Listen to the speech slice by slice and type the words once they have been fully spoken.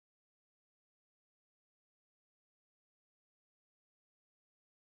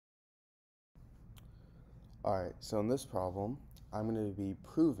Alright, so in this problem, I'm going to be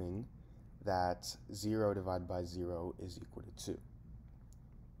proving that 0 divided by 0 is equal to 2.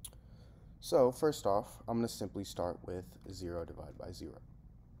 So first off, I'm going to simply start with 0 divided by 0.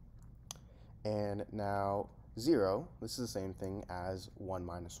 And now 0, this is the same thing as 1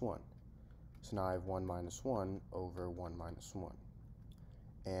 minus 1. So now I have 1 minus 1 over 1 minus 1.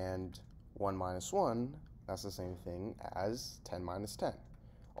 And 1 minus 1, that's the same thing as 10 minus 10.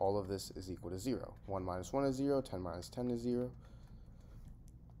 All of this is equal to 0. 1 minus 1 is 0, 10 minus 10 is 0.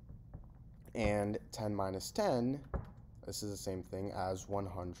 And 10 minus 10, this is the same thing as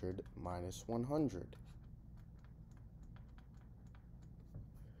 100 minus 100.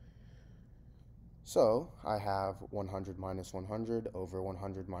 So I have 100 minus 100 over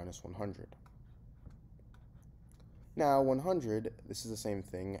 100 minus 100. Now 100, this is the same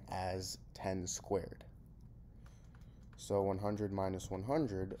thing as 10 squared. So 100 minus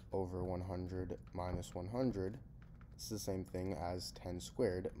 100 over 100 minus 100, this is the same thing as 10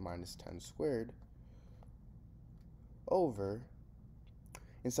 squared minus 10 squared over,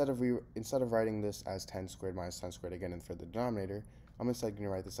 instead of writing this as 10 squared minus 10 squared again and for the denominator, I'm instead going to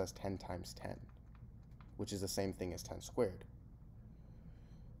write this as 10 times 10, which is the same thing as 10 squared.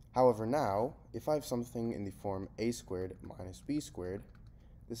 However, now, if I have something in the form a squared minus b squared,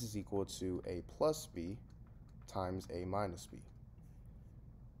 this is equal to a plus b times a minus b.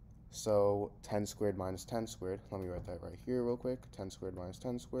 So 10 squared minus 10 squared, let me write that right here real quick, 10 squared minus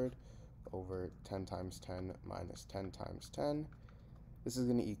 10 squared over 10 times 10 minus 10 times 10. This is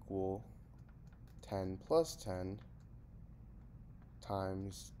going to equal 10 plus 10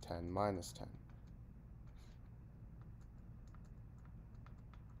 times 10 minus 10.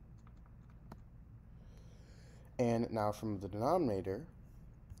 And now from the denominator,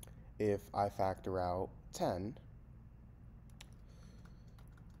 if I factor out 10,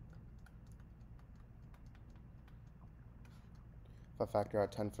 if I factor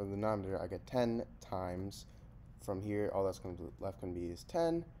out 10 from the denominator, I get 10 times, from here, all that's going to be left going to be is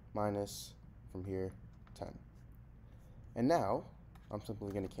 10 minus, from here, 10. And now, I'm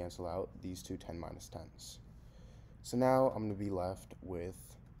simply going to cancel out these two 10 minus 10s. So now I'm going to be left with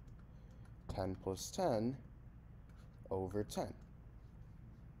 10 plus 10 over 10.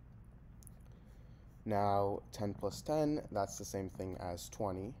 Now 10 plus 10, that's the same thing as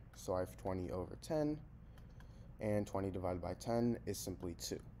 20, so I have 20 over 10, and 20 divided by 10 is simply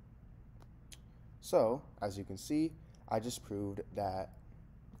 2. So, as you can see, I just proved that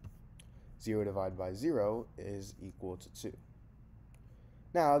 0 divided by 0 is equal to 2.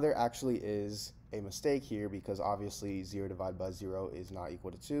 Now, there actually is a mistake here because obviously 0 divided by 0 is not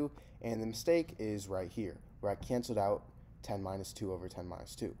equal to 2, and the mistake is right here, where I canceled out 10 minus 2 over 10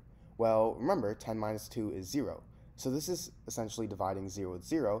 minus 2. Well, remember, 10 minus 2 is 0. So this is essentially dividing 0 with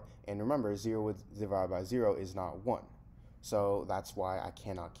 0, and remember, 0 divided by 0 is not 1. So that's why I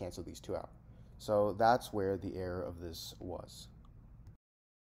cannot cancel these two out. So that's where the error of this was.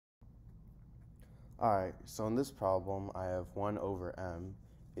 Alright, so in this problem, I have 1 over m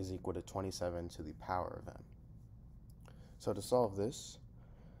is equal to 27 to the power of m. So to solve this,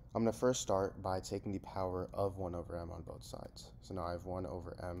 I'm going to first start by taking the power of 1 over m on both sides. So now I have 1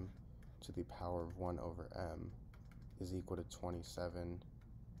 over m to the power of 1 over m is equal to 27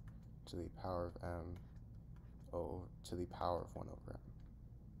 to the power of m to the power of 1 over m.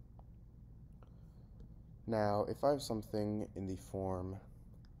 Now, if I have something in the form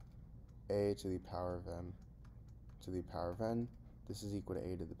a to the power of m to the power of n, this is equal to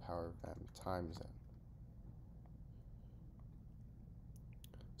a to the power of m times n.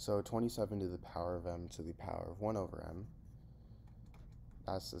 So 27 to the power of m to the power of 1 over m,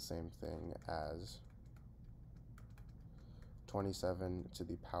 that's the same thing as 27 to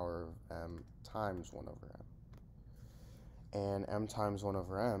the power of m times 1 over m. And m times 1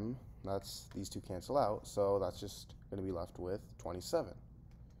 over m, that's, these two cancel out, so that's just going to be left with 27.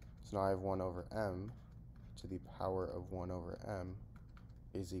 So now I have 1 over m to the power of 1 over m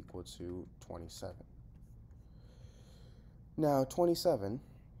is equal to 27. Now 27,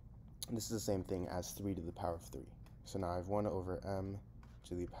 this is the same thing as 3 to the power of 3. So now I have 1 over m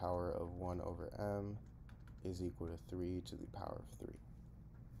to the power of 1 over m is equal to 3 to the power of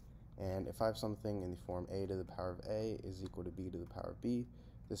 3. And if I have something in the form a to the power of a is equal to b to the power of b,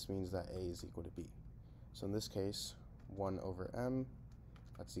 this means that a is equal to b. So in this case, 1 over m,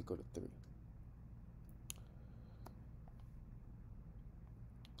 that's equal to 3.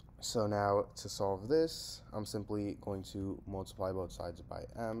 So now to solve this, I'm simply going to multiply both sides by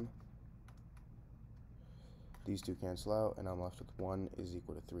m. These two cancel out, and I'm left with 1 is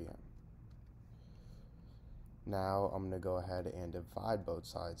equal to 3m. Now I'm going to go ahead and divide both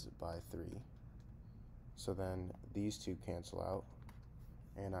sides by 3. So then these two cancel out,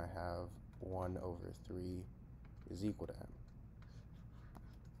 and I have 1 over 3 is equal to m.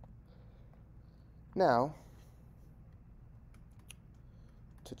 Now,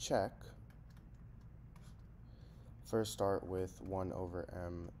 to check, first start with 1 over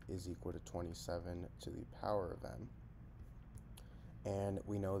m is equal to 27 to the power of m. And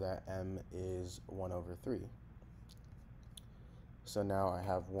we know that m is 1 over 3. So now I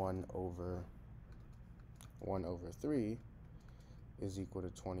have 1 over 3 is equal to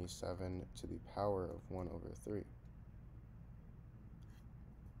 27 to the power of 1 over 3.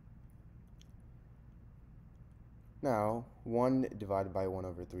 Now, 1 divided by 1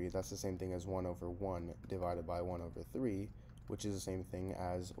 over 3, that's the same thing as 1 over 1 divided by 1 over 3, which is the same thing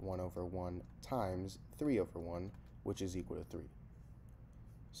as 1 over 1 times 3 over 1, which is equal to 3.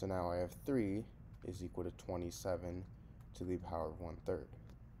 So now I have 3 is equal to 27 to the power of 1/3.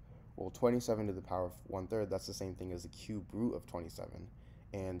 Well, 27 to the power of 1/3, that's the same thing as the cube root of 27,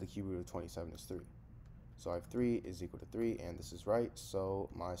 and the cube root of 27 is 3. So I have 3 is equal to 3, and this is right, so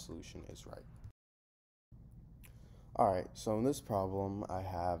my solution is right. Alright, so in this problem, I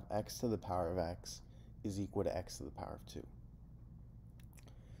have x to the power of x is equal to x to the power of 2.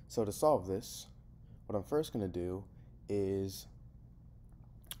 So to solve this, what I'm first going to do is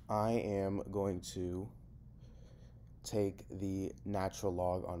I am going to take the natural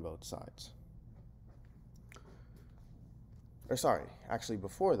log on both sides. Or sorry, actually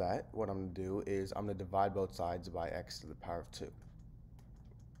before that, what I'm going to do is I'm going to divide both sides by x to the power of 2.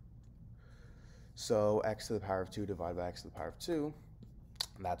 So x to the power of 2 divided by x to the power of 2,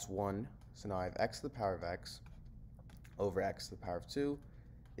 that's 1. So now I have x to the power of x over x to the power of 2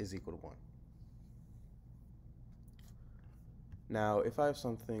 is equal to 1. Now, if I have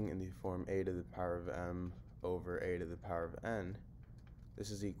something in the form a to the power of m over a to the power of n, this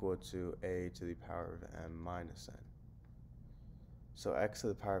is equal to a to the power of m minus n. So x to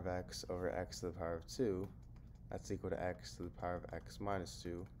the power of x over x to the power of 2, that's equal to x to the power of x minus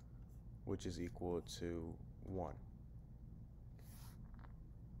 2, which is equal to 1.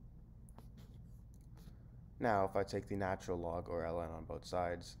 Now, if I take the natural log, or ln, on both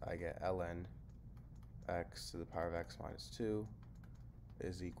sides, I get ln x to the power of x minus 2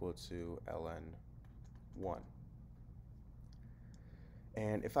 is equal to ln 1.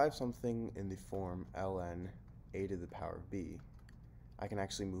 And if I have something in the form ln a to the power of b, I can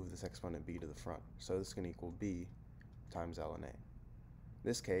actually move this exponent b to the front. So this can equal b times ln a. In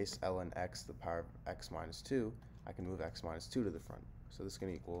this case, ln x to the power of x minus 2, I can move x minus 2 to the front. So this can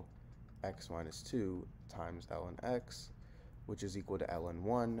equal x minus 2 times ln x, which is equal to ln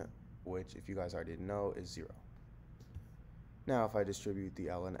 1, which, if you guys already know, is 0. Now, if I distribute the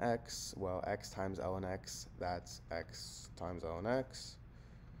ln x, well, x times ln x, that's x times ln x,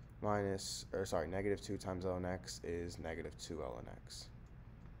 negative 2 times ln x is negative 2 ln x.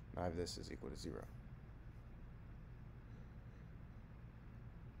 Now I have this is equal to 0.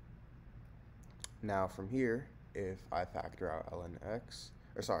 Now from here, if I factor out ln x,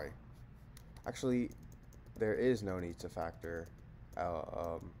 actually, there is no need to factor,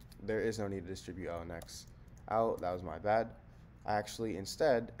 there is no need to distribute ln x out. That was my bad.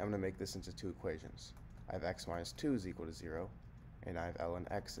 Instead, I'm going to make this into two equations. I have x minus 2 is equal to 0, and I have ln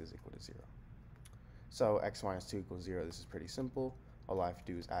x is equal to 0. So x minus 2 equals 0, this is pretty simple. All I have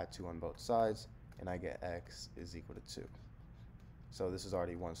to do is add 2 on both sides, and I get x is equal to 2. So this is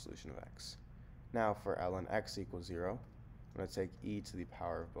already one solution of x. Now for ln x equals 0, I'm going to take e to the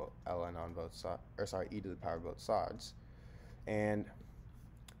power of ln on both sides, e to the power of both sides, and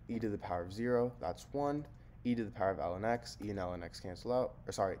e to the power of 0, that's 1. E to the power of ln x, e and ln x cancel out,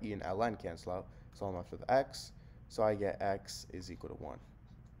 e and ln cancel out, so I'm left with x, so I get x is equal to 1.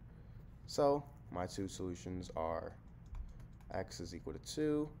 So my two solutions are x is equal to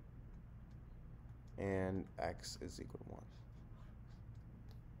 2 and x is equal to 1.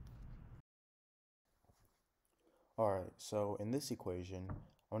 Alright, so in this equation, I'm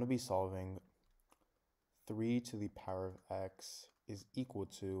going to be solving 3 to the power of x is equal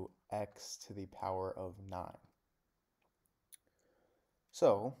to x to the power of 9.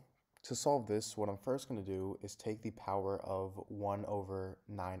 So, to solve this, what I'm first going to do is take the power of 1 over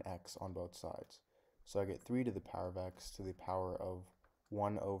 9x on both sides. So I get 3 to the power of x to the power of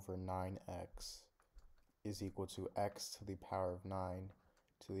 1 over 9x is equal to x to the power of 9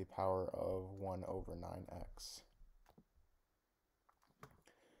 to the power of 1 over 9x.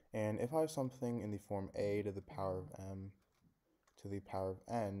 And if I have something in the form a to the power of m to the power of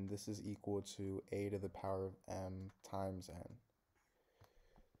n, this is equal to a to the power of m times n.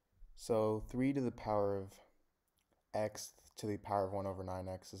 So 3 to the power of x to the power of 1 over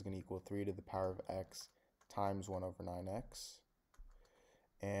 9x is going to equal 3 to the power of x times 1 over 9x.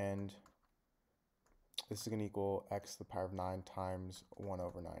 And this is going to equal x to the power of 9 times 1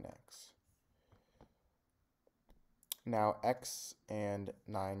 over 9x. Now x and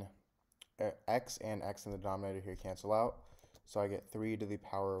x in the denominator here cancel out. So I get 3 to the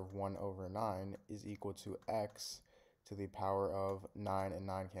power of 1 over 9 is equal to x to the power of 9 and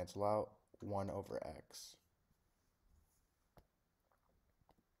 9 cancel out, 1 over x.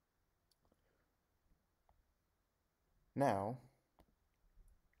 Now,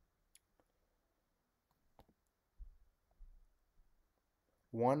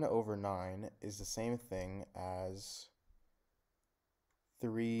 one over 9 is the same thing as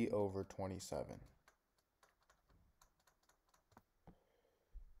 3 over 27.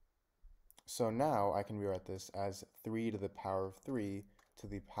 So now I can rewrite this as 3 to the power of 3 to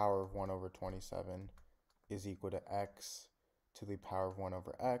the power of 1 over 27 is equal to x to the power of 1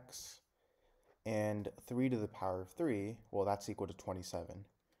 over x. And 3 to the power of 3, well, that's equal to 27.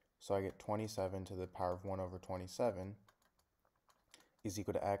 So I get 27 to the power of 1 over 27 is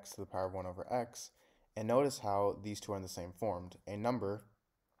equal to x to the power of 1 over x. And notice how these two are in the same form. A number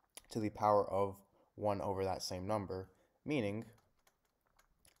to the power of 1 over that same number, meaning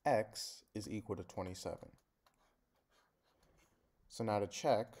x is equal to 27. So now to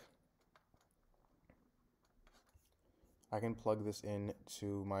check, I can plug this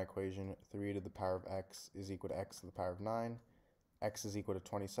into my equation. 3 to the power of x is equal to x to the power of 9. X is equal to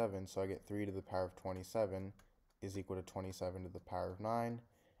 27, so I get 3 to the power of 27 is equal to 27 to the power of 9.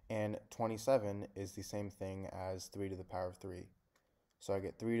 And 27 is the same thing as 3 to the power of 3. So I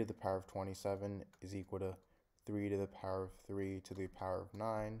get 3 to the power of 27 is equal to 3 to the power of 3 to the power of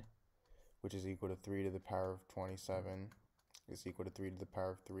 9, which is equal to 3 to the power of 27 is equal to 3 to the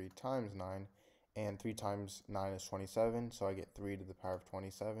power of 3 times 9. And 3 times 9 is 27, so I get 3 to the power of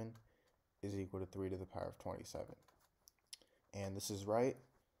 27 is equal to 3 to the power of 27. And this is right,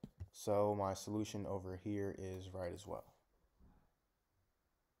 so my solution over here is right as well.